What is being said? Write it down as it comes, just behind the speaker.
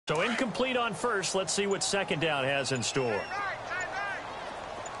So incomplete on first. Let's see what second down has in store.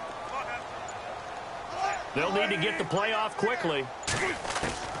 They'll need to get the play off quickly.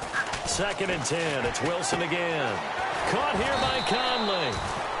 2nd and 10. It's Wilson again. Caught here by Conley.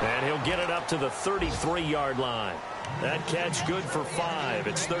 And he'll get it up to the 33-yard line. That catch good for 5.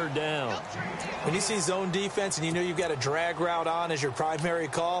 It's 3rd down. When you see zone defense and you know you've got a drag route on as your primary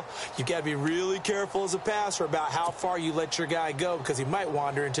call, you've got to be really careful as a passer about how far you let your guy go because he might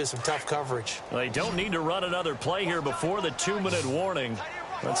wander into some tough coverage. They don't need to run another play here before the 2-minute warning.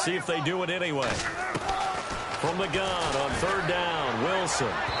 Let's see if they do it anyway. From the gun on 3rd down, Wilson.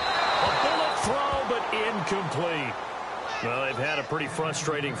 A bullet throw, but incomplete. Well, they've had a pretty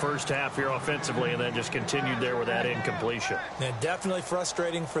frustrating first half here offensively and then just continued there with that incompletion. Yeah, definitely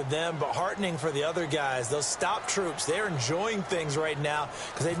frustrating for them, but heartening for the other guys. Those stop troops, they're enjoying things right now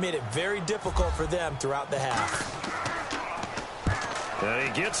because they've made it very difficult for them throughout the half. And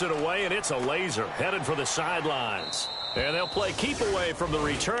he gets it away, and it's a laser headed for the sidelines. And they'll play keep away from the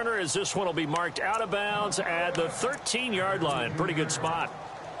returner as this one will be marked out of bounds at the 13-yard line. Pretty good spot.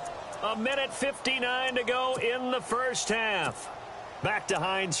 1:59 to go in the first half. Back to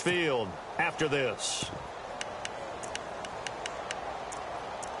Heinz Field after this.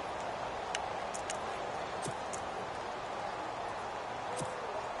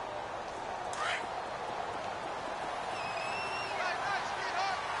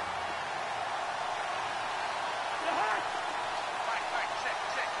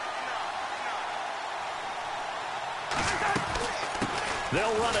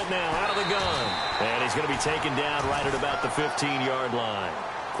 They'll run it now out of the gun. And he's going to be taken down right at about the 15-yard line.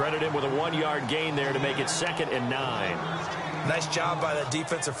 Credit him with a 1-yard gain there to make it 2nd and 9. Nice job by the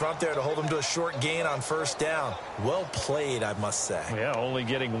defensive front there to hold him to a short gain on 1st down. Well played, I must say. Yeah, only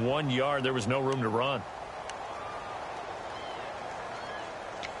getting 1 yard. There was no room to run.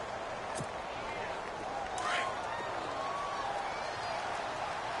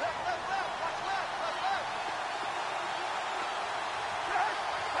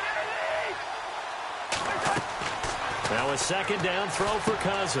 Now a 2nd down throw for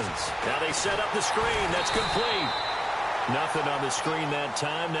Cousins. Now they set up the screen. That's complete. Nothing on the screen that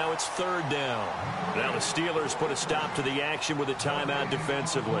time. Now it's 3rd down. Now the Steelers put a stop to the action with a timeout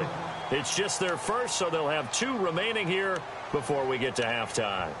defensively. It's just their first, so they'll have 2 remaining here before we get to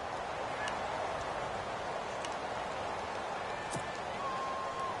halftime.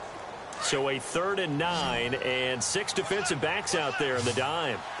 So a 3rd and 9 and 6 defensive backs out there in the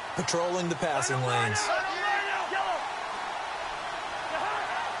dime. Patrolling the passing lanes.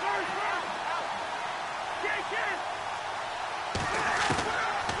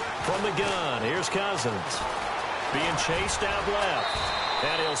 From the gun, here's Cousins. Being chased out left.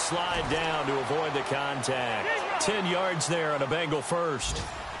 And he'll slide down to avoid the contact. 10 yards there on a Bengal first.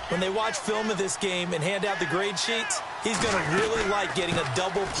 When they watch film of this game and hand out the grade sheets, he's going to really like getting a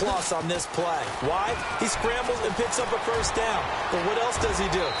double plus on this play. Why? He scrambles and picks up a 1st down. But what else does he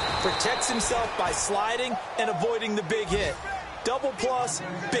do? Protects himself by sliding and avoiding the big hit. Double plus,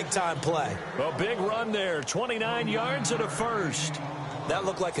 big-time play. A big run there, 29 yards and a 1st. That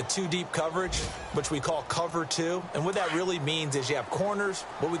looked like a 2-deep coverage, which we call cover 2. And what that really means is you have corners,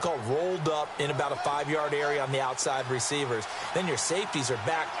 what we call rolled up in about a 5-yard area on the outside receivers. Then your safeties are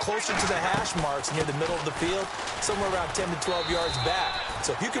back closer to the hash marks near the middle of the field, somewhere around 10 to 12 yards back.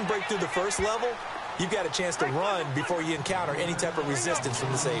 So if you can break through the first level, you've got a chance to run before you encounter any type of resistance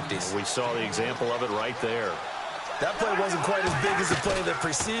from the safeties. We saw the example of it right there. That play wasn't quite as big as the play that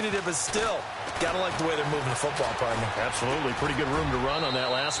preceded it, but still, gotta like the way they're moving the football, partner. Absolutely. Pretty good room to run on that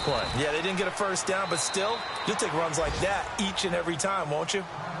last play. Yeah, they didn't get a 1st down, but still, you'll take runs like that each and every time, won't you?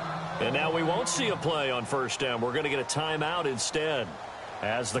 And now we won't see a play on 1st down. We're going to get a timeout instead,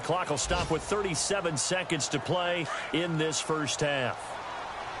 as the clock will stop with 37 seconds to play in this first half.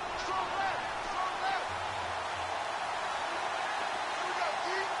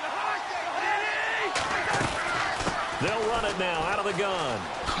 They'll run it now out of the gun.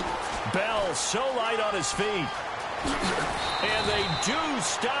 Bell so light on his feet. And they do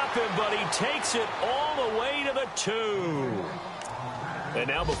stop him, but he takes it all the way to the 2. And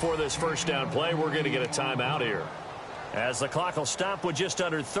now before this 1st down play, we're going to get a timeout here, as the clock will stop with just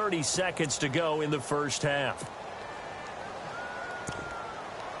under 30 seconds to go in the first half.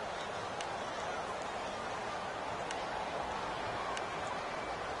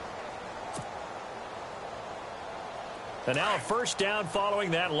 And now a 1st down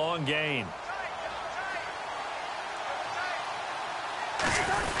following that long gain.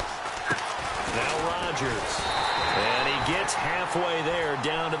 Now Rodgers. And he gets halfway there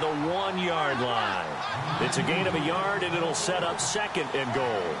down to the 1-yard line. It's a gain of a yard, and it'll set up 2nd and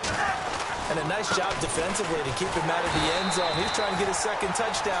goal. And a nice job defensively to keep him out of the end zone. He's trying to get a 2nd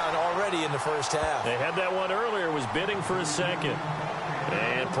touchdown already in the first half. They had that one earlier, was bidding for a 2nd.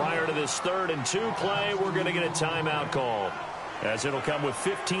 And prior to this 3rd and 2 play, we're going to get a timeout called, as it'll come with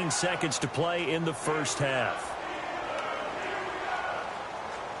 15 seconds to play in the first half.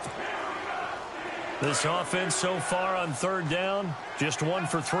 This offense so far on 3rd down, just 1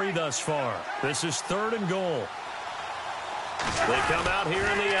 for 3 thus far. This is 3rd and goal. They come out here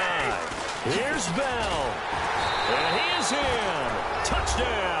in the eye. Here's Bell. And he is in.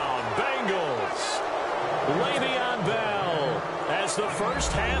 Touchdown, Bengals. Le'Veon Bell, as the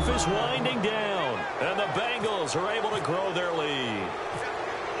first half is winding down, and the Bengals are able to grow their lead.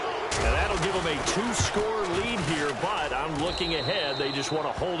 And that'll give them a 2-score lead here, but I'm looking ahead. They just want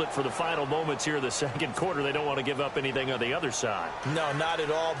to hold it for the final moments here in the 2nd quarter. They don't want to give up anything on the other side. No, not at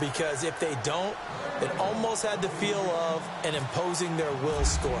all, because if they don't, it almost had the feel of an imposing their will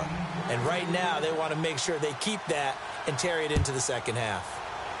score. And right now, they want to make sure they keep that and carry it into the 2nd half.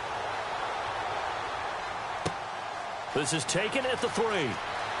 This is taken at the 3.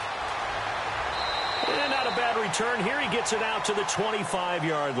 And not a bad return here. He gets it out to the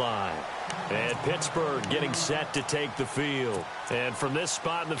 25-yard line. And Pittsburgh getting set to take the field. And from this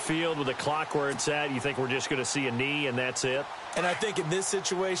spot in the field with the clock where it's at, you think we're just going to see a knee and that's it? And I think in this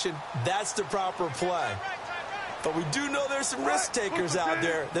situation, that's the proper play. But we do know there's some risk takers out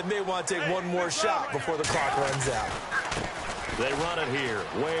there that may want to take one more shot before the clock runs out. They run it here.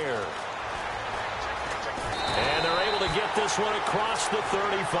 Where? And they're able to get this one across the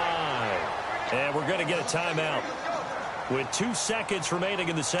 35. And we're going to get a timeout with 2 seconds remaining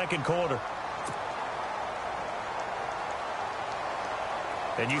in the 2nd quarter.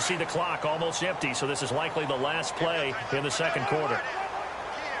 And you see the clock almost empty, so this is likely the last play in the 2nd quarter.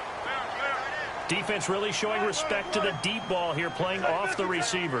 Defense really showing respect to the deep ball here, playing off the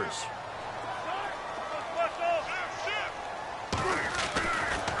receivers.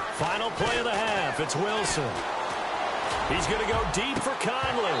 Final play of the half. It's Wilson. He's going to go deep for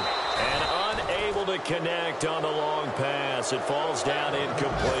Conley. And unable to connect on the long pass. It falls down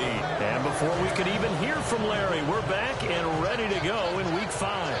incomplete. And before we could even hear from Larry, we're back and ready to go in Week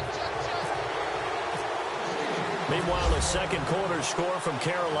 5. Meanwhile, the 2nd quarter score from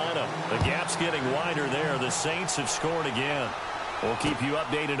Carolina. The gap's getting wider there. The Saints have scored again. We'll keep you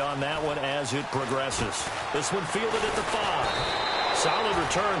updated on that one as it progresses. This one fielded at the 5. Solid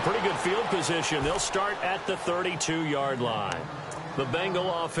return, pretty good field position. They'll start at the 32-yard line. The Bengal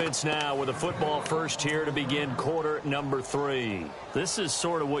offense now with a football first here to begin quarter number 3. This is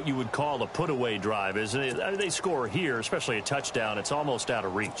sort of what you would call a put-away drive, isn't it? They score here, especially a touchdown. It's almost out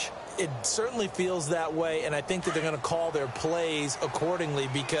of reach. It certainly feels that way, and I think that they're going to call their plays accordingly,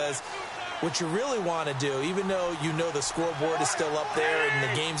 because what you really want to do, even though you know the scoreboard is still up there and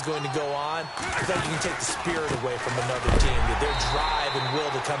the game's going to go on, I think you can take the spirit away from another team, that their drive and will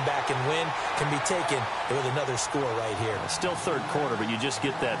to come back and win can be taken with another score right here. Still 3rd quarter, but you just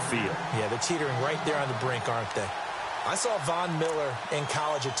get that feel. Yeah, they're teetering right there on the brink, aren't they? I saw Von Miller in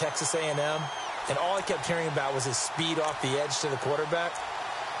college at Texas A&M, and all I kept hearing about was his speed off the edge to the quarterback.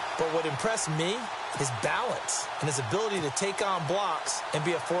 But what impressed me, his balance and his ability to take on blocks and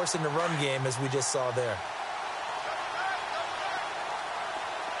be a force in the run game, as we just saw there.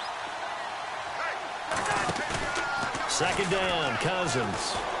 Second down,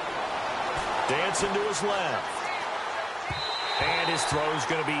 Cousins. Dancing to his left. And his throw's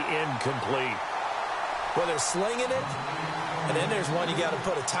going to be incomplete. Well, they're slinging it, and then there's one you got to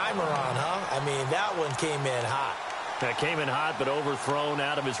put a timer on, huh? I mean, that one came in hot. That came in hot, but overthrown,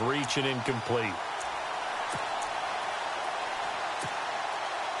 out of his reach, and incomplete.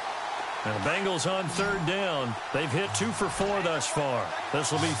 And the Bengals on 3rd down. They've hit 2 for 4 thus far.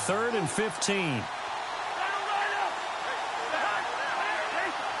 This will be 3rd and 15.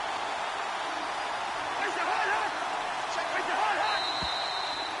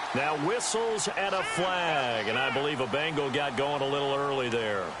 Now whistles and a flag, and I believe a Bengal got going a little early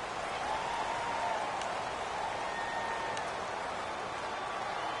there.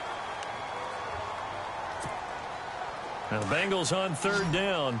 Now the Bengals on 3rd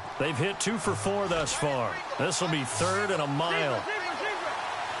down. They've hit 2 for 4 thus far. This will be 3rd and a mile.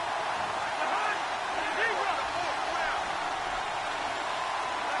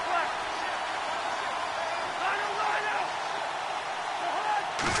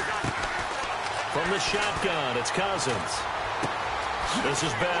 From the shotgun, it's Cousins. This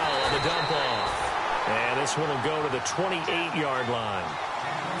is Bell on the dump off. And this one will go to the 28-yard line.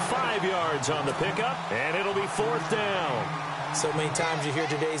 5 yards on the pickup, and it'll be 4th down. So many times you hear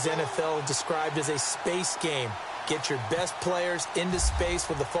today's NFL described as a space game. Get your best players into space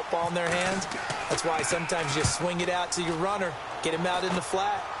with the football in their hands. That's why sometimes you swing it out to your runner, get him out in the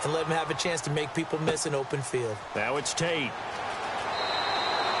flat, and let him have a chance to make people miss an open field. Now it's Tate.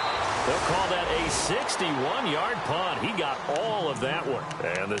 They'll call that a 61-yard punt. He got all of that one.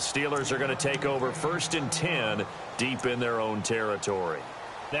 And the Steelers are going to take over 1st and 10 deep in their own territory.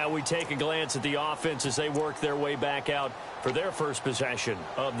 Now we take a glance at the offense as they work their way back out for their first possession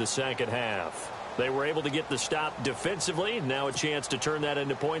of the second half. They were able to get the stop defensively. Now a chance to turn that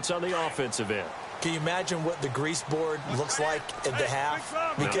into points on the offensive end. Can you imagine what the grease board looks like at the half?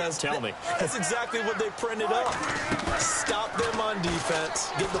 Because no, tell me. That's exactly what they printed up. Stop them on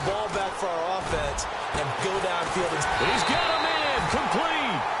defense, get the ball back for our offense, and go downfield. He's got him in,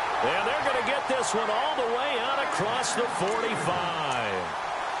 complete. And they're going to get this one all the way out across the 45.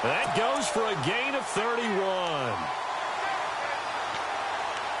 That goes for a gain of 31.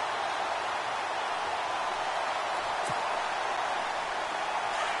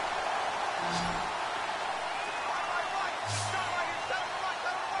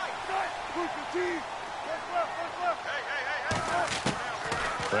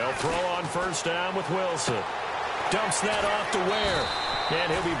 They'll throw on 1st down with Wilson. Dumps that off to Ware.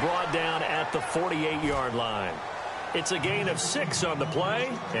 And he'll be brought down at the 48-yard line. It's a gain of 6 on the play,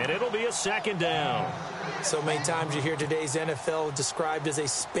 and it'll be a 2nd down. So many times you hear today's NFL described as a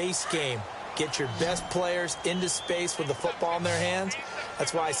space game. Get your best players into space with the football in their hands.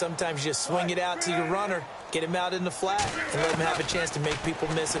 That's why sometimes you swing it out to your runner, get him out in the flat, and let him have a chance to make people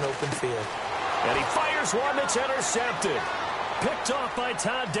miss an open field. And he fires one that's intercepted. Picked off by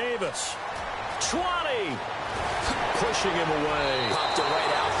Todd Davis. 20. Pushing him away. Popped it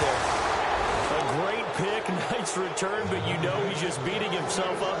right out there. A great pick, nice return, but you know he's just beating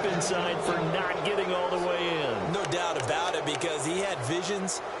himself up inside for not getting all the way in. No doubt about it, because he had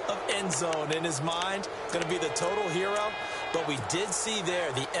visions of end zone in his mind. Going to be the total hero. But we did see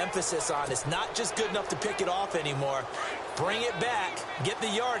there the emphasis on it's not just good enough to pick it off anymore. Bring it back, get the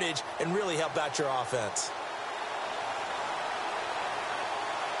yardage, and really help out your offense.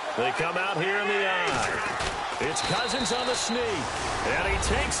 They come out here in the eye. It's Cousins on the sneak. And he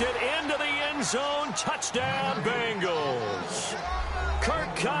takes it into the end zone. Touchdown, Bengals.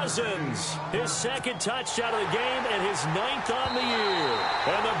 Kirk Cousins, his 2nd touchdown of the game and his 9th on the year.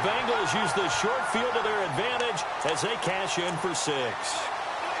 And the Bengals use the short field to their advantage as they cash in for 6.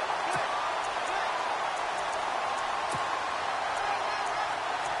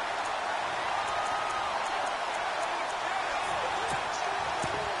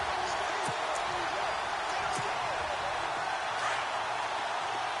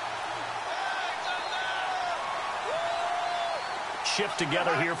 Shift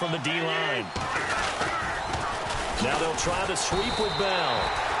together here from the D-line. Now they'll try the sweep with Bell.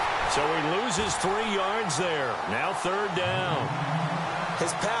 So he loses 3 yards there. Now 3rd down.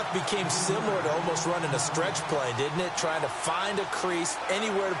 His path became similar to almost running a stretch play, didn't it? Trying to find a crease,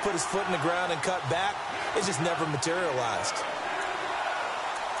 anywhere to put his foot in the ground and cut back. It just never materialized.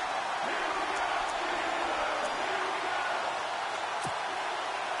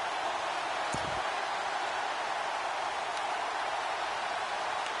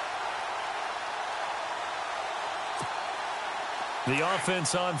 The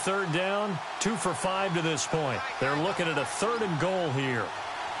offense on 3rd down, 2 for 5 to this point. They're looking at a 3rd and goal here.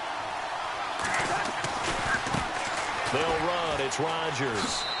 They'll run. It's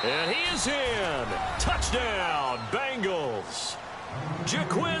Rodgers. And he is in. Touchdown, Bengals.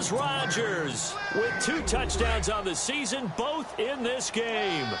 Jaquiz Rodgers with 2 touchdowns on the season, both in this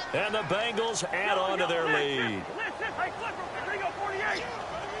game. And the Bengals add on to their lead.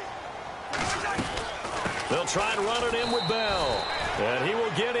 They'll try and run it in with Bell. And he will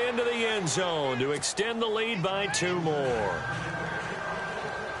get into the end zone to extend the lead by 2 more.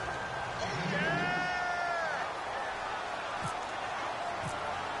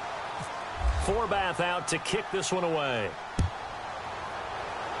 Forbath out to kick this one away.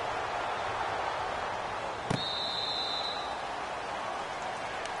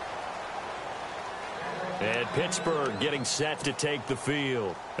 And Pittsburgh getting set to take the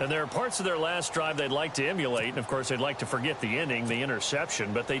field. And there are parts of their last drive they'd like to emulate. And, of course, they'd like to forget the ending, the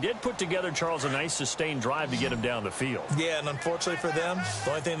interception. But they did put together, Charles, a nice sustained drive to get him down the field. Yeah, and unfortunately for them,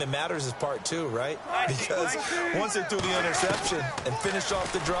 the only thing that matters is part 2, right? Because once they threw the interception and finished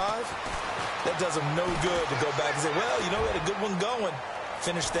off the drive, that does them no good to go back and say, well, you know, we had a good one going.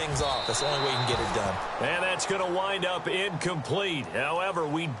 Finish things off. That's the only way you can get it done. And that's going to wind up incomplete. However,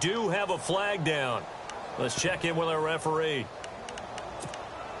 we do have a flag down. Let's check in with our referee.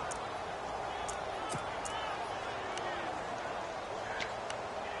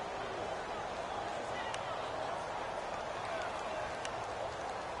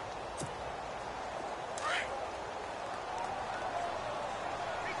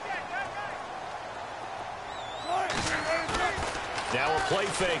 Now a play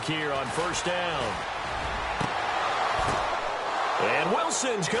fake here on first down. And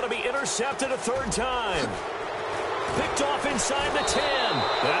Wilson's going to be intercepted a third time. Picked off inside the 10.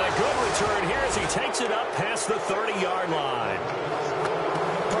 And a good return here as he takes it up past the 30-yard line.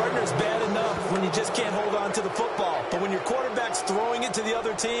 Partner's bad enough when you just can't hold on to the football. But when your quarterback's throwing it to the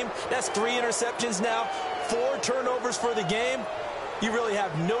other team, that's 3 interceptions now, 4 turnovers for the game. You really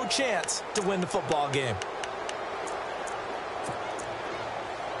have no chance to win the football game.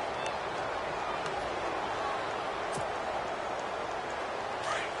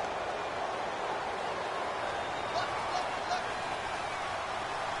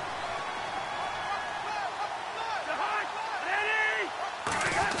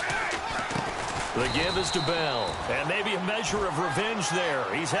 The give is to Bell, and maybe a measure of revenge there.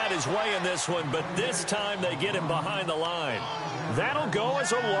 He's had his way in this one, but this time they get him behind the line. That'll go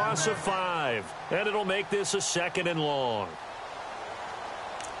as a loss of 5, and it'll make this a 2nd and long.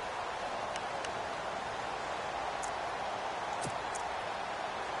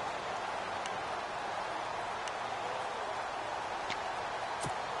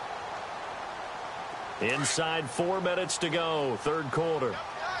 Inside 4 minutes to go, third quarter.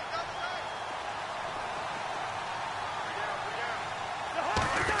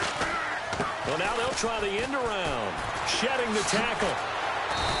 Well, now they'll try the end around, shedding the tackle.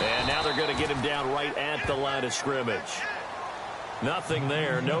 And now they're going to get him down right at the line of scrimmage. Nothing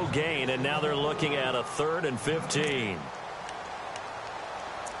there, no gain, and now they're looking at a 3rd and 15.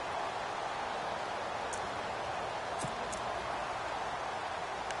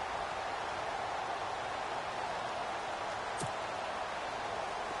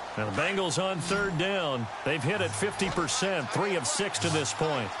 Now the Bengals on 3rd down. They've hit it 50%, 3 of 6 to this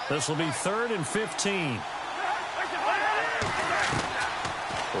point. This will be 3rd and 15.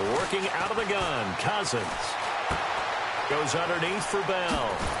 Working out of the gun, Cousins. Goes underneath for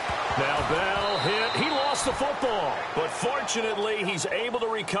Bell. Now Bell hit. He lost the football. But fortunately, he's able to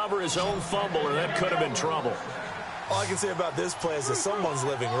recover his own fumble, or that could have been trouble. All I can say about this play is that someone's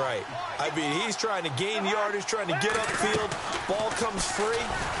living right. I mean, he's trying to gain yardage, trying to get upfield. Ball comes free.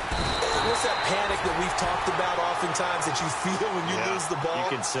 What's that panic that we've talked about oftentimes that you feel when you lose the ball?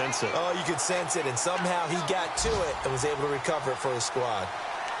 You can sense it. Oh, you can sense it. And somehow he got to it and was able to recover it for his squad.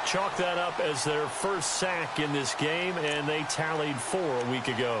 Chalk that up as their first sack in this game, and they tallied 4 a week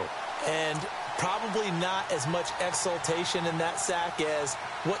ago. And probably not as much exultation in that sack as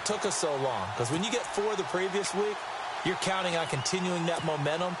what took us so long. Because when you get 4 the previous week, you're counting on continuing that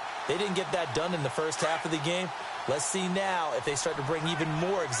momentum. They didn't get that done in the first half of the game. Let's see now if they start to bring even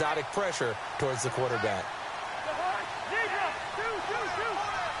more exotic pressure towards the quarterback.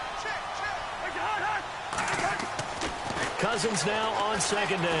 Cousins now on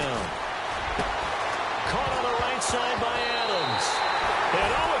 2nd down. Caught on the right side by Adams. And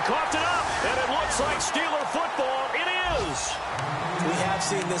Owen coughed it up, and it looks like Steeler football. It is. We have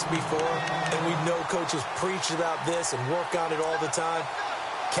seen this before, and we know coaches preach about this and work on it all the time.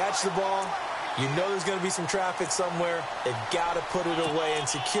 Catch the ball. You know there's going to be some traffic somewhere. They've got to put it away and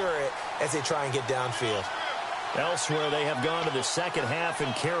secure it as they try and get downfield. Elsewhere, they have gone to the second half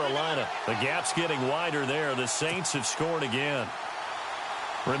in Carolina. The gap's getting wider there. The Saints have scored again.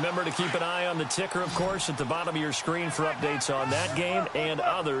 Remember to keep an eye on the ticker, of course, at the bottom of your screen for updates on that game and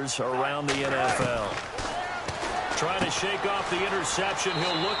others around the NFL. Trying to shake off the interception.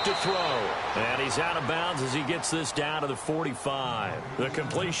 He'll look to throw. And he's out of bounds as he gets this down to the 45. The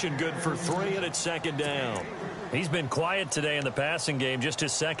completion good for 3, and it's 2nd down. He's been quiet today in the passing game, just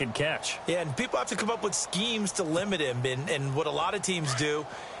his 2nd catch. Yeah, and people have to come up with schemes to limit him. And what a lot of teams do,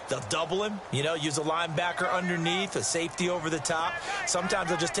 they'll double him, use a linebacker underneath, a safety over the top. Sometimes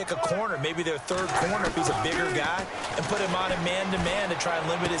they'll just take a corner, maybe their 3rd corner if he's a bigger guy, and put him on a man-to-man to try and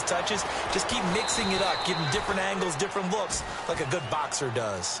limit his touches. Just keep mixing it up, give him different angles, different looks, like a good boxer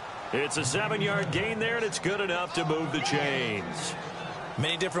does. It's a 7-yard gain there, and it's good enough to move the chains.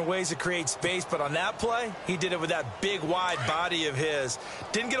 Many different ways to create space, but on that play, he did it with that big, wide body of his.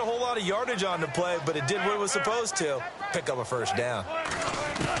 Didn't get a whole lot of yardage on the play, but it did what it was supposed to. Pick up a 1st down.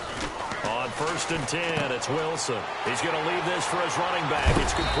 On 1st and 10, it's Wilson. He's going to leave this for his running back.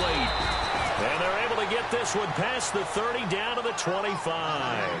 It's complete. And they're able to get this one past the 30 down to the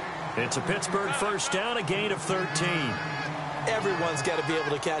 25. It's a Pittsburgh 1st down, a gain of 13. Everyone's got to be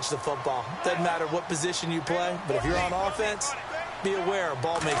able to catch the football. Doesn't matter what position you play, but if you're on offense, be aware a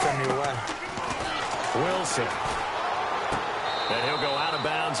ball may come your way. Wilson. And he'll go out of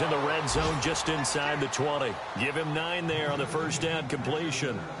bounds in the red zone just inside the 20. Give him 9 there on the 1st down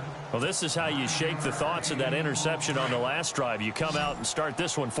completion. Well, this is how you shake the thoughts of that interception on the last drive. You come out and start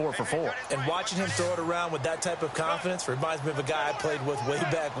this one 4 for 4. And watching him throw it around with that type of confidence reminds me of a guy I played with way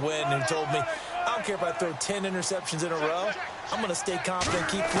back when who told me, I don't care if I throw 10 interceptions in a row. I'm going to stay confident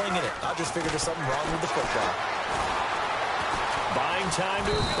and keep flinging it. I just figured there's something wrong with the football. Buying time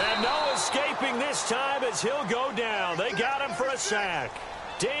to, and no escaping this time as he'll go down. They got him for a sack.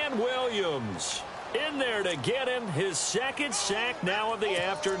 Dan Williams in there to get him his second sack now of the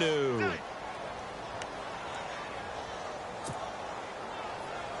afternoon.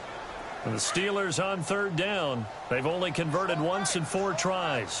 And the Steelers on third down. They've only converted once in 4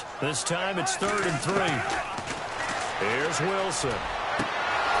 tries. This time it's 3rd and 3. Here's Wilson.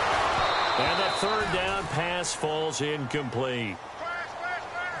 And the third down pass falls incomplete.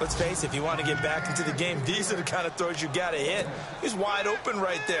 Let's face it, if you want to get back into the game, these are the kind of throws you got to hit. He's wide open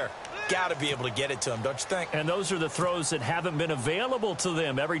right there. Got to be able to get it to him, don't you think? And those are the throws that haven't been available to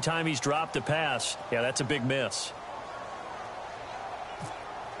them every time he's dropped a pass. Yeah, that's a big miss.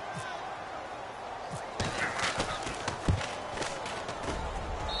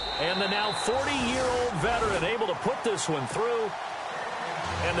 And the now 40-year-old veteran able to put this one through.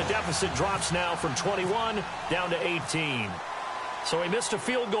 And the deficit drops now from 21 down to 18. So he missed a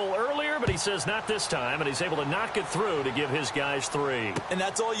field goal earlier, but he says not this time, and he's able to knock it through to give his guys 3. And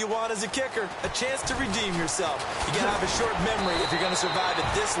that's all you want as a kicker, a chance to redeem yourself. You got to have a short memory if you're going to survive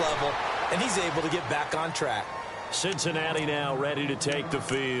at this level, and he's able to get back on track. Cincinnati now ready to take the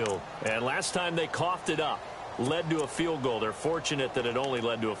field. And last time they coughed it up, led to a field goal. They're fortunate that it only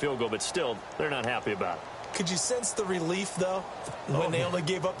led to a field goal, but still, they're not happy about it. Could you sense the relief, though, when they only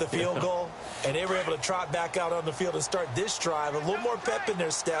gave up the field goal and they were able to trot back out on the field and start this drive? A little more pep in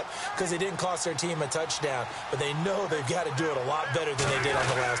their step because they didn't cost their team a touchdown, but they know they've got to do it a lot better than they did on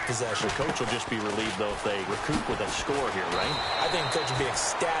the last possession. The coach will just be relieved, though, if they recoup with a score here, right? I think the coach will be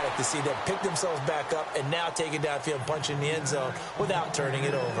ecstatic to see them pick themselves back up and now take it downfield and punch in the end zone without turning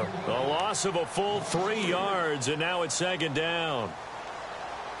it over. The loss of a full 3 yards, and now it's 2nd down.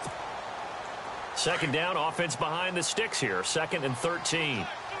 2nd down, offense behind the sticks here. 2nd and 13.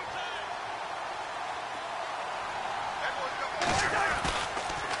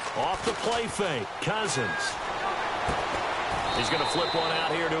 Off the play fake, Cousins. He's going to flip one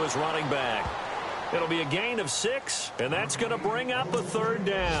out here to his running back. It'll be a gain of 6, and that's going to bring up a 3rd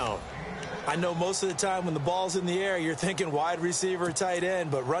down. I know most of the time when the ball's in the air, you're thinking wide receiver, tight end,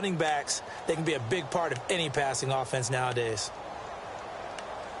 but running backs, they can be a big part of any passing offense nowadays.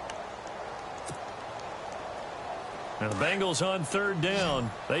 And the Bengals on 3rd down.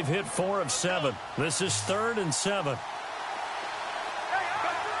 They've hit 4 of 7. This is 3rd and 7.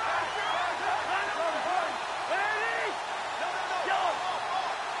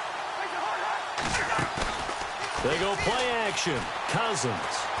 They go play action. Cousins.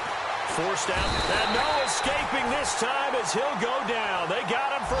 Forced out. And no escaping this time as he'll go down. They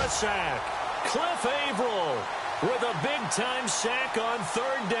got him for a sack. Cliff Averill with a big-time sack on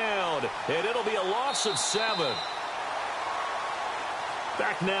 3rd down. And it'll be a loss of 7.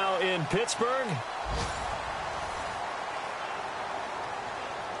 Back now in Pittsburgh.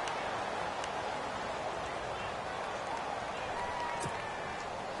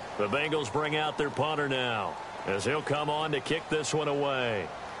 The Bengals bring out their punter now as he'll come on to kick this one away.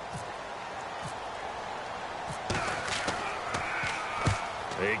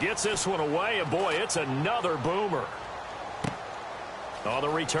 He gets this one away, and boy, it's another boomer. On the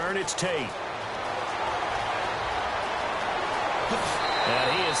return, it's Tate.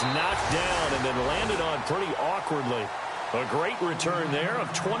 And he is knocked down and then landed on pretty awkwardly. A great return there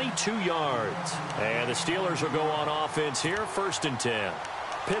of 22 yards. And the Steelers will go on offense here, 1st and 10.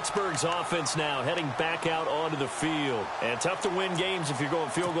 Pittsburgh's offense now heading back out onto the field. And tough to win games if you're going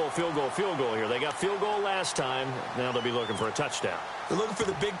field goal, field goal, field goal here. They got field goal last time. Now they'll be looking for a touchdown. They're looking for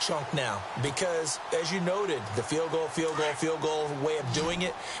the big chunk now because, as you noted, the field goal way of doing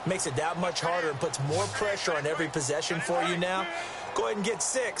it makes it that much harder and puts more pressure on every possession for you now. Go ahead and get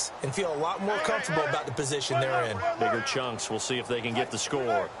 6 and feel a lot more comfortable about the position they're in. Bigger chunks. We'll see if they can get the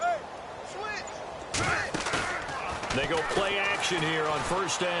score. They go play action here on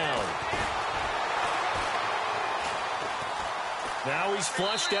 1st down. Now he's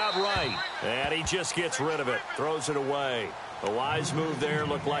flushed out right. And he just gets rid of it. Throws it away. A wise move there.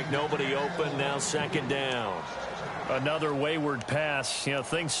 Looked like nobody open. Now 2nd down. Another wayward pass. You know,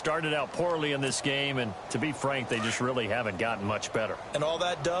 things started out poorly in this game, and to be frank, they just really haven't gotten much better. And all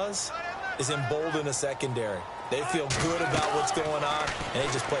that does is embolden a secondary. They feel good about what's going on, and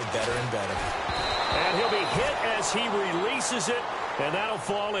they just play better and better. And he'll be hit as he releases it, and that'll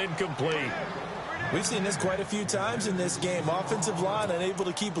fall incomplete. We've seen this quite a few times in this game. Offensive line unable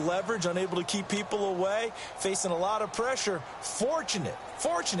to keep leverage, unable to keep people away, facing a lot of pressure. Fortunate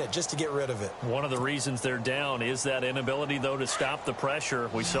just to get rid of it. One of the reasons they're down is that inability, though, to stop the pressure.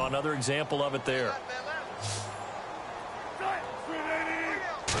 We saw another example of it there.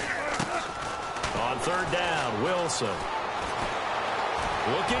 On third down, Wilson.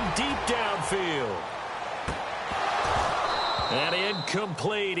 Looking deep downfield. And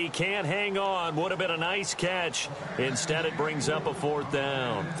incomplete. He can't hang on. Would have been a nice catch. Instead, it brings up a fourth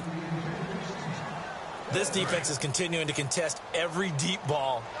down. This defense is continuing to contest every deep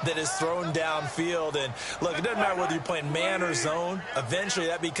ball that is thrown downfield. And, look, it doesn't matter whether you're playing man or zone. Eventually,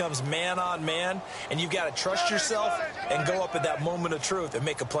 that becomes man on man. And you've got to trust yourself and go up at that moment of truth and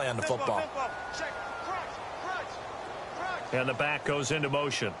make a play on the football. And the back goes into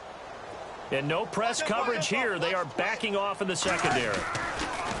motion. And no press coverage here. They are backing off in the secondary.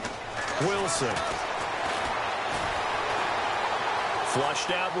 Wilson.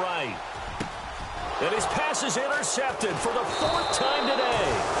 Flushed out right. And his pass is intercepted for the fourth time today.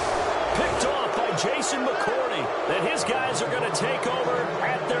 Picked off by Jason McCourty. And his guys are going to take over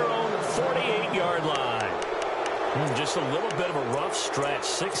at their own 48-yard line. Just a little bit of a rough stretch.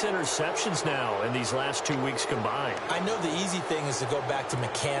 6 interceptions now in these last 2 weeks combined. I know the easy thing is to go back to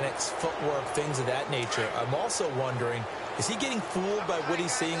mechanics, footwork, things of that nature. I'm also wondering, is he getting fooled by what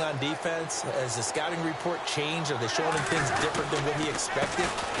he's seeing on defense? Has the scouting report changed? Are they showing him things different than what he expected?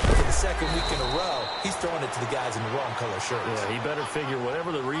 For the second week in a row, he's throwing it to the guys in the wrong color shirts. Yeah, he better figure,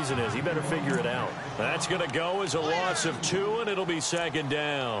 whatever the reason is, he better figure it out. That's going to go as a loss of 2, and it'll be second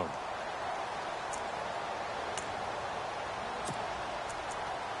down.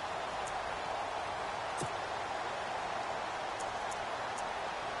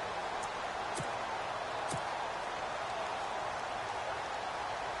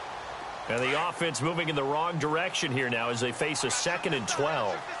 And the offense moving in the wrong direction here now as they face a 2nd and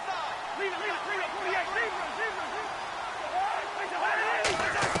 12.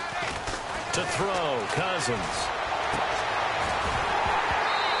 To throw, Cousins.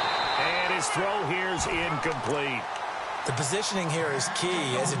 And his throw here is incomplete. The positioning here is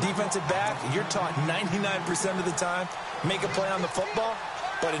key. As a defensive back, you're taught 99% of the time, make a play on the football.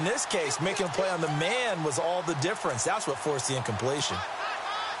 But in this case, making a play on the man was all the difference. That's what forced the incompletion.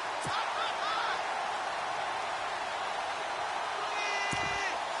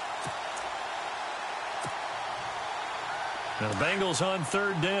 Now the Bengals on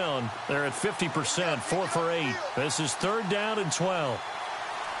third down. They're at 50%, 4 for 8. This is third down and 12.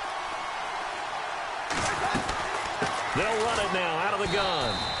 They'll run it now out of the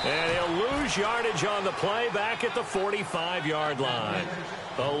gun. And he'll lose yardage on the play back at the 45-yard line.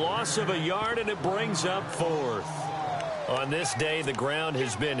 A loss of a yard, and it brings up 4th. On this day, the ground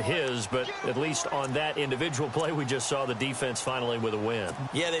has been his, but at least on that individual play, we just saw the defense finally with a win.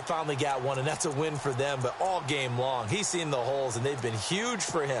 Yeah, they finally got one, and that's a win for them, but all game long, he's seen the holes, and they've been huge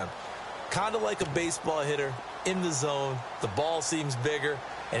for him. Kind of like a baseball hitter in the zone. The ball seems bigger,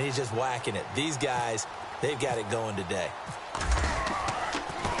 and he's just whacking it. These guys, they've got it going today.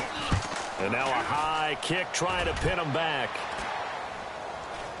 And now a high kick trying to pin him back.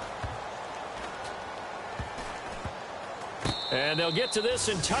 And they'll get to this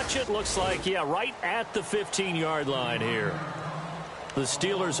and touch it. Looks like, yeah, right at the 15-yard line here. The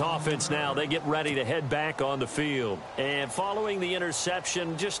Steelers offense now, they get ready to head back on the field. And following the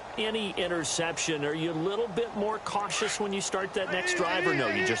interception, just any interception, are you a little bit more cautious when you start that next drive, or no,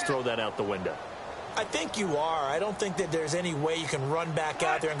 you just throw that out the window? I think you are. I don't think that there's any way you can run back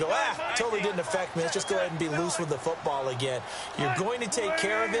out there and go, totally didn't affect me. Let's just go ahead and be loose with the football again. You're going to take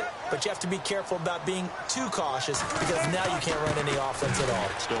care of it, but you have to be careful about being too cautious because now you can't run any offense at all.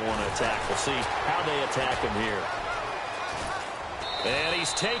 Still want to attack. We'll see how they attack him here. And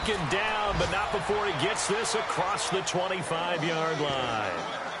he's taken down, but not before he gets this across the 25-yard line.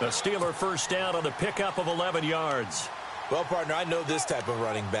 The Steeler first down on the pickup of 11 yards. Well, partner, I know this type of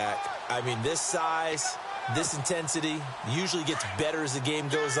running back. I mean, this size, this intensity usually gets better as the game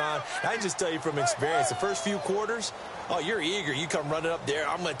goes on. I can just tell you from experience, the first few quarters, oh, you're eager. You come running up there,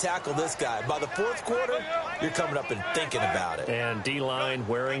 I'm going to tackle this guy. By the fourth quarter, you're coming up and thinking about it. And D-line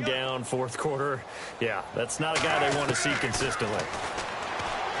wearing down fourth quarter. Yeah, that's not a guy they want to see consistently.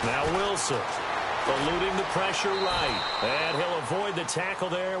 Now Wilson eluding the pressure right. And he'll avoid the tackle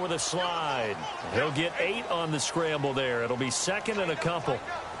there with a slide. He'll get 8 on the scramble there. It'll be 2nd and a couple.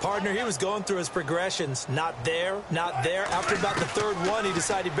 Partner, he was going through his progressions. Not there, not there. After about the third one, he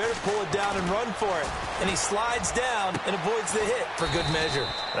decided he better pull it down and run for it. And he slides down and avoids the hit for good measure.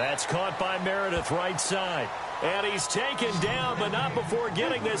 That's caught by Meredith right side. And he's taken down, but not before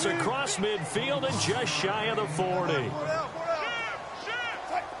getting this across midfield and just shy of the 40.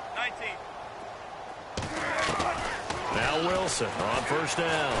 Now Wilson on first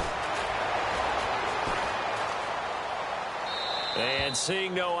down. And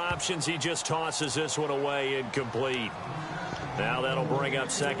seeing no options, he just tosses this one away, incomplete. Now that'll bring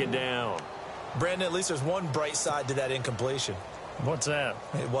up second down. Brandon, at least there's one bright side to that incompletion. What's that?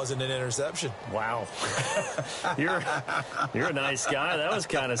 It wasn't an interception. Wow. You're a nice guy. That was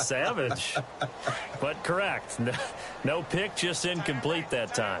kind of savage. But correct. No pick, just incomplete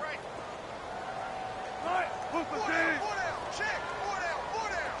that time.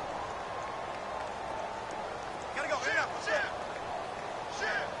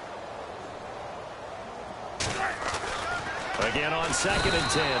 Again on 2nd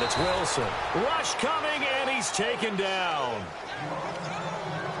and 10, it's Wilson. Rush coming, and he's taken down.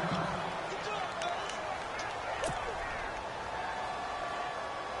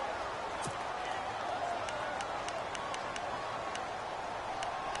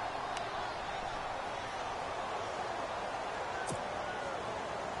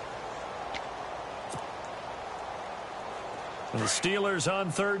 The Steelers on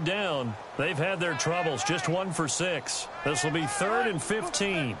 3rd down. They've had their troubles, just 1 for 6. This will be 3rd and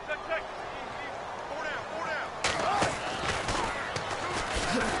 15.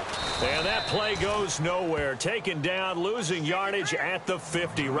 And that play goes nowhere. Taken down, losing yardage at the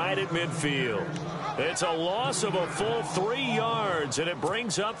 50, right at midfield. It's a loss of a full 3 yards, and it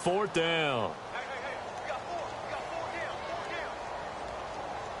brings up 4th down.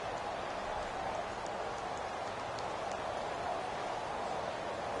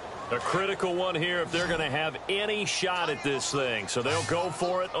 A critical one here if they're going to have any shot at this thing. So they'll go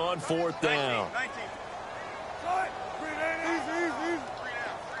for it on 4th down.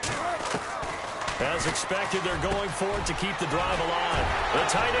 As expected, they're going for it to keep the drive alive. The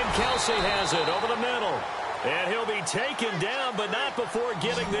tight end Kelsey has it over the middle. And he'll be taken down, but not before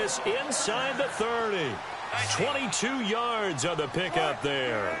getting this inside the 30. 22 yards on the pickup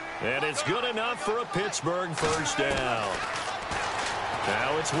there. And it's good enough for a Pittsburgh first down.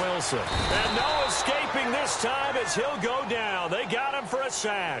 Now it's Wilson. And no escaping this time as he'll go down. They got him for a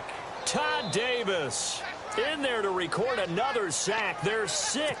sack. Todd Davis in there to record another sack. Their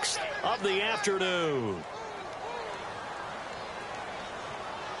 6th of the afternoon.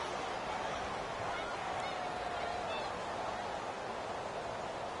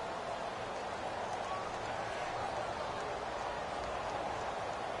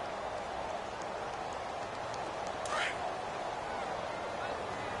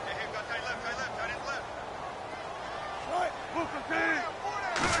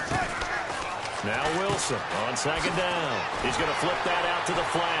 Now Wilson on 2nd down. He's going to flip that out to the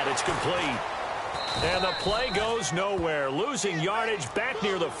flat. It's complete. And the play goes nowhere. Losing yardage back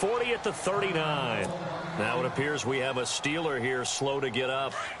near the 40 at the 39. Now it appears we have a Steeler here slow to get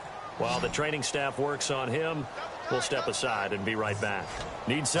up. While the training staff works on him, we'll step aside and be right back.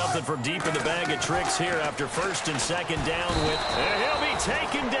 Need something from deep in the bag of tricks here after 1st and 2nd down with. And he'll be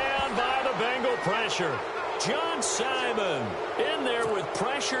taken down by the Bengal pressure. John Simon in there with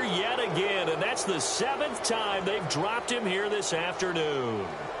pressure yet again, and that's the 7th time they've dropped him here this afternoon.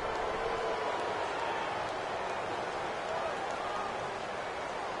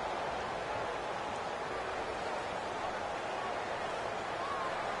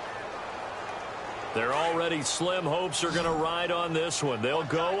 Their already slim hopes are going to ride on this one. They'll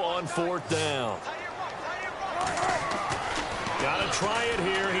go on 4th down. Got to try it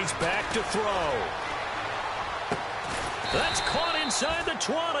here. He's back to throw. That's caught inside the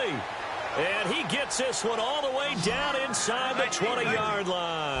 20. And he gets this one all the way down inside the 20-yard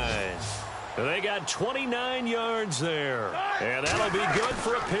line. They got 29 yards there. And that'll be good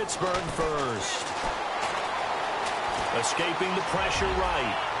for a Pittsburgh first. Escaping the pressure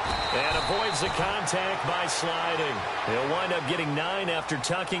right. And avoids the contact by sliding. He'll wind up getting 9 after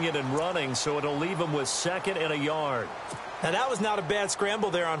tucking it and running, so it'll leave him with 2nd and a yard. Now, that was not a bad scramble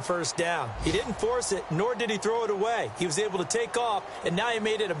there on 1st down. He didn't force it, nor did he throw it away. He was able to take off, and now he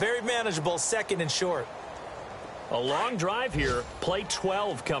made it a very manageable 2nd and short. A long drive here. Play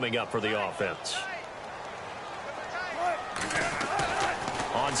 12 coming up for the offense.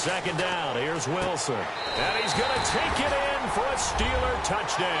 On 2nd down, here's Wilson. And he's going to take it in for a Steeler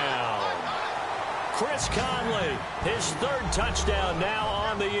touchdown. Chris Conley, his 3rd touchdown now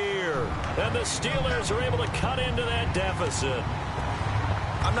on the year. And the Steelers are able to cut into that deficit.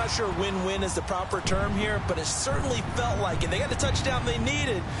 I'm not sure win-win is the proper term here, but it certainly felt like it. They got the touchdown they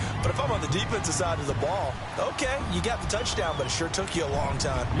needed, but if I'm on the defensive side of the ball, okay, you got the touchdown, but it sure took you a long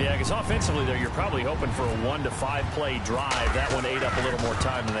time. Yeah, because offensively there, you're probably hoping for a 1 to 5 play drive. That one ate up a little more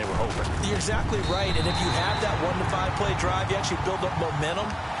time than they were hoping. You're exactly right, and if you have that 1 to 5 play drive, you actually build up momentum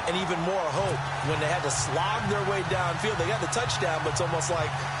and even more hope. When they had to slog their way downfield, they got the touchdown, but it's almost like,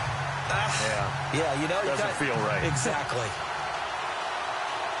 yeah, you know, doesn't feel right. Exactly.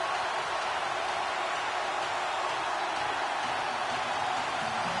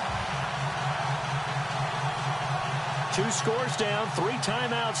 Two scores down, 3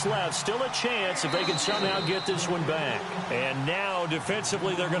 timeouts left. Still a chance if they can somehow get this one back. And now,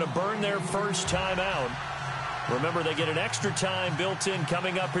 defensively, they're going to burn their first timeout. Remember, they get an extra time built in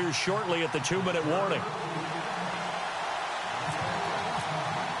coming up here shortly at the 2-minute warning.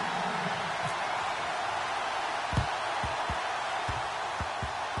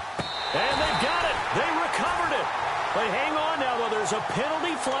 And they've got it. They recovered it. They hang on now, though. There's a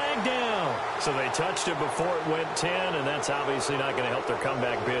penalty flag down. So they touched it before it went 10, and that's obviously not going to help their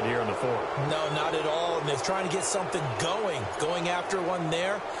comeback bid here in the fourth. No, not at all. And they're trying to get something going after one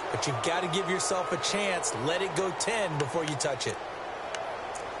there. But you've got to give yourself a chance. Let it go 10 before you touch it.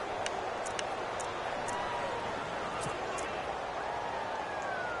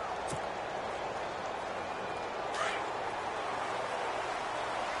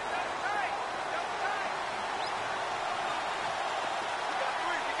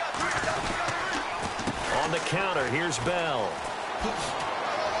 On the counter, here's Bell.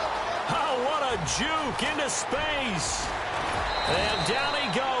 Oh, what a juke into space. And down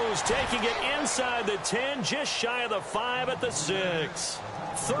he goes, taking it inside the 10, just shy of the 5 at the 6.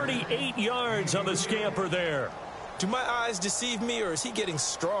 38 yards on the scamper there. Do my eyes deceive me, or is he getting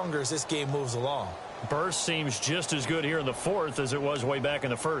stronger as this game moves along? Burst seems just as good here in the fourth as it was way back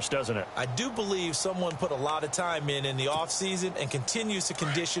in the first, doesn't it? I do believe someone put a lot of time in the offseason and continues to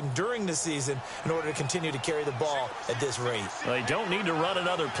condition during the season in order to continue to carry the ball at this rate. They don't need to run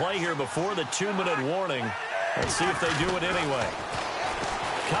another play here before the 2-minute warning. Let's see if they do it anyway.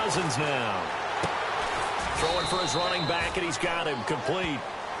 Cousins now. Throwing for his running back, and he's got him complete.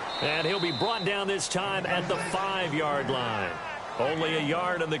 And he'll be brought down this time at the 5-yard line. Only a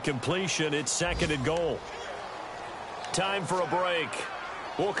yard on the completion. It's 2nd and goal. Time for a break.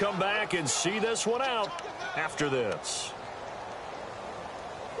 We'll come back and see this one out after this.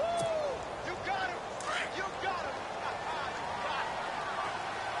 You got him. You got him.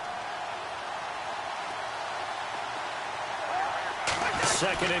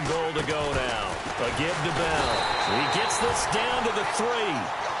 2nd and goal to go now. A give to Bell. He gets this down to the 3.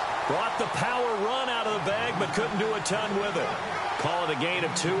 Brought the power run out of the bag, but couldn't do a ton with it. Call it a gain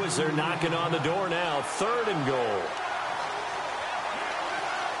of 2 as they're knocking on the door now. 3rd and goal.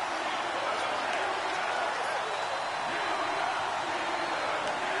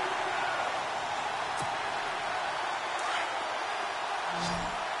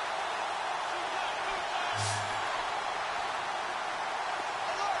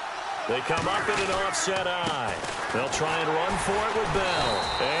 They come up in an offset eye. They'll try and run for it with Bell.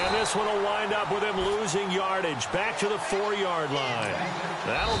 And this one will wind up with him losing yardage. Back to the 4-yard line.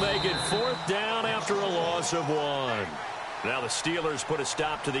 That'll make it 4th down after a loss of 1. Now the Steelers put a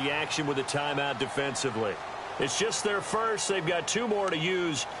stop to the action with a timeout defensively. It's just their first. They've got 2 more to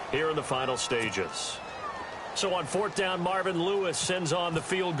use here in the final stages. So on 4th down, Marvin Lewis sends on the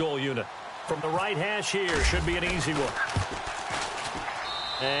field goal unit. From the right hash here, should be an easy one.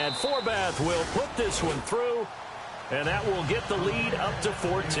 And Forbath will put this one through, and that will get the lead up to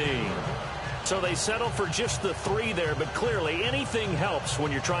 14. So they settle for just the 3 there, but clearly anything helps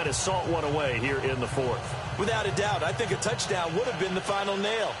when you're trying to salt one away here in the fourth. Without a doubt, I think a touchdown would have been the final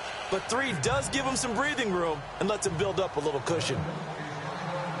nail. But 3 does give them some breathing room and lets them build up a little cushion.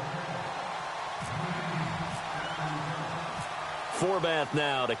 Forbath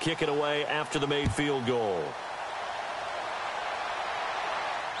now to kick it away after the made field goal.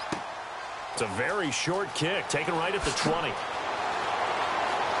 It's a very short kick, taken right at the 20.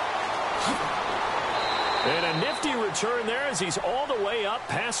 And a nifty return there as he's all the way up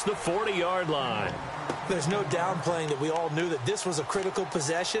past the 40-yard line. There's no downplaying that we all knew that this was a critical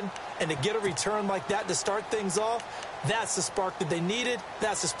possession, and to get a return like that to start things off, that's the spark that they needed.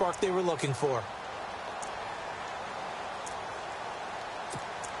 That's the spark they were looking for.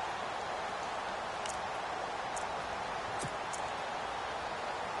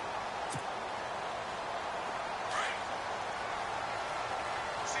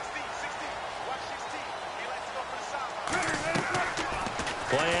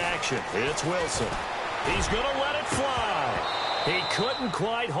 Play action. It's Wilson. He's going to let it fly. He couldn't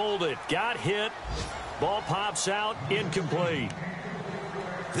quite hold it. Got hit. Ball pops out. Incomplete.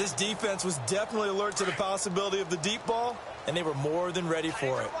 This defense was definitely alert to the possibility of the deep ball, and they were more than ready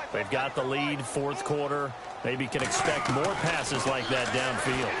for it. They've got the lead, fourth quarter. Maybe can expect more passes like that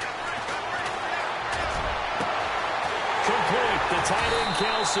downfield. Complete. The tight end,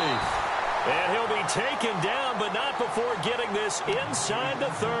 Kelsey. And he'll be taken down, but not before getting this inside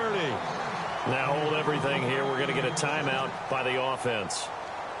the 30. Now hold everything here. We're going to get a timeout by the offense,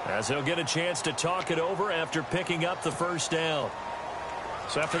 as he'll get a chance to talk it over after picking up the first down.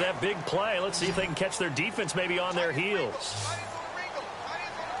 So after that big play, let's see if they can catch their defense maybe on their heels.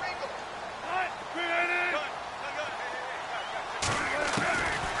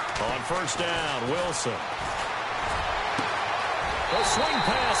 On first down, Wilson. A swing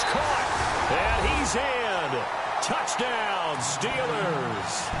pass caught, and he's in. Touchdown,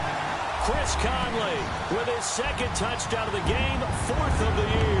 Steelers. Chris Conley with his second touchdown of the game, fourth of the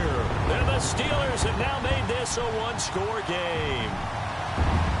year. And the Steelers have now made this a one-score game.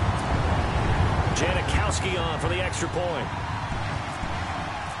 Janikowski on for the extra point.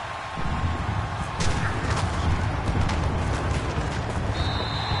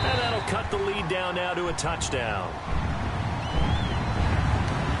 And that'll cut the lead down now to a touchdown.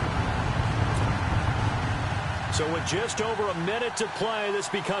 So with just over a minute to play, this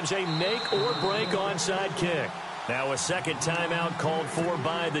becomes a make-or-break onside kick. Now a second timeout called for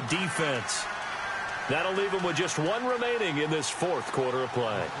by the defense. That'll leave them with just one remaining in this fourth quarter of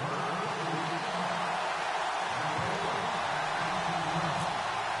play.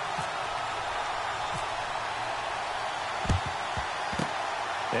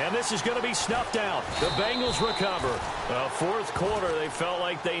 And this is going to be snuffed out. The Bengals recover. Fourth quarter, they felt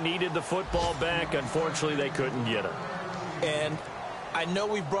like they needed the football back. Unfortunately, they couldn't get it. And I know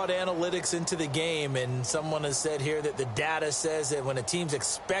we've brought analytics into the game, and someone has said here that the data says that when a team's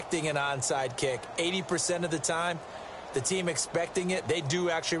expecting an onside kick, 80% of the time, the team expecting it, they do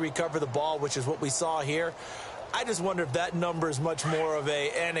actually recover the ball, which is what we saw here. I just wonder if that number is much more of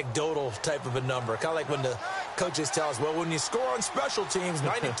a anecdotal type of a number. Kind of like when the coaches tell us, well, when you score on special teams,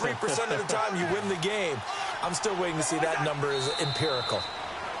 93% of the time you win the game. I'm still waiting to see that number is empirical.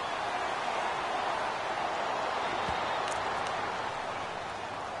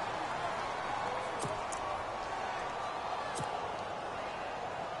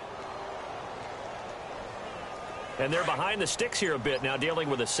 And they're behind the sticks here a bit now, dealing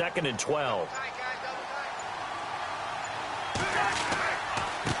with a 2nd and 12.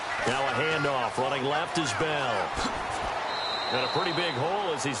 Now a handoff. Running left is Bell. And a pretty big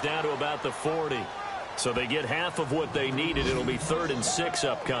hole as he's down to about the 40. So they get half of what they needed. It'll be 3rd and 6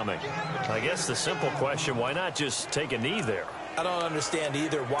 upcoming. I guess the simple question, why not just take a knee there? I don't understand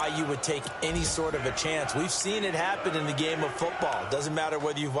either why you would take any sort of a chance. We've seen it happen in the game of football. Doesn't matter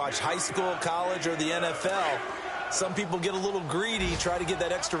whether you've watched high school, college, or the NFL. Some people get a little greedy, try to get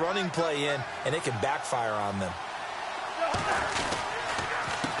that extra running play in, and it can backfire on them.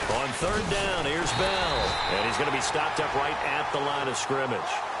 On 3rd down, here's Bell. And he's going to be stopped up right at the line of scrimmage.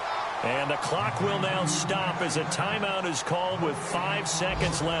 And the clock will now stop as a timeout is called with 5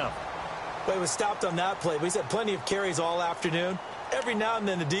 seconds left. Well, he was stopped on that play, but he's had plenty of carries all afternoon. Every now and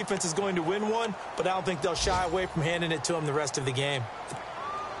then the defense is going to win one, but I don't think they'll shy away from handing it to him the rest of the game.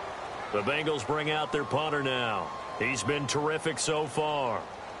 The Bengals bring out their punter now. He's been terrific so far.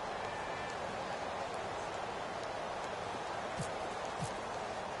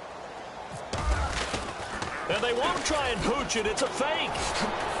 And they won't try and pooch it. It's a fake.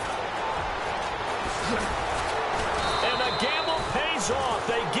 And the gamble pays off.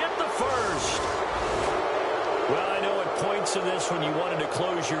 They get the first. Well, I know at points in this when you wanted to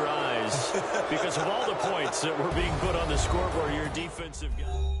close your eyes because of all the points that were being put on the scoreboard, your defensive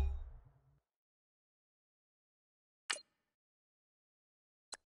guy.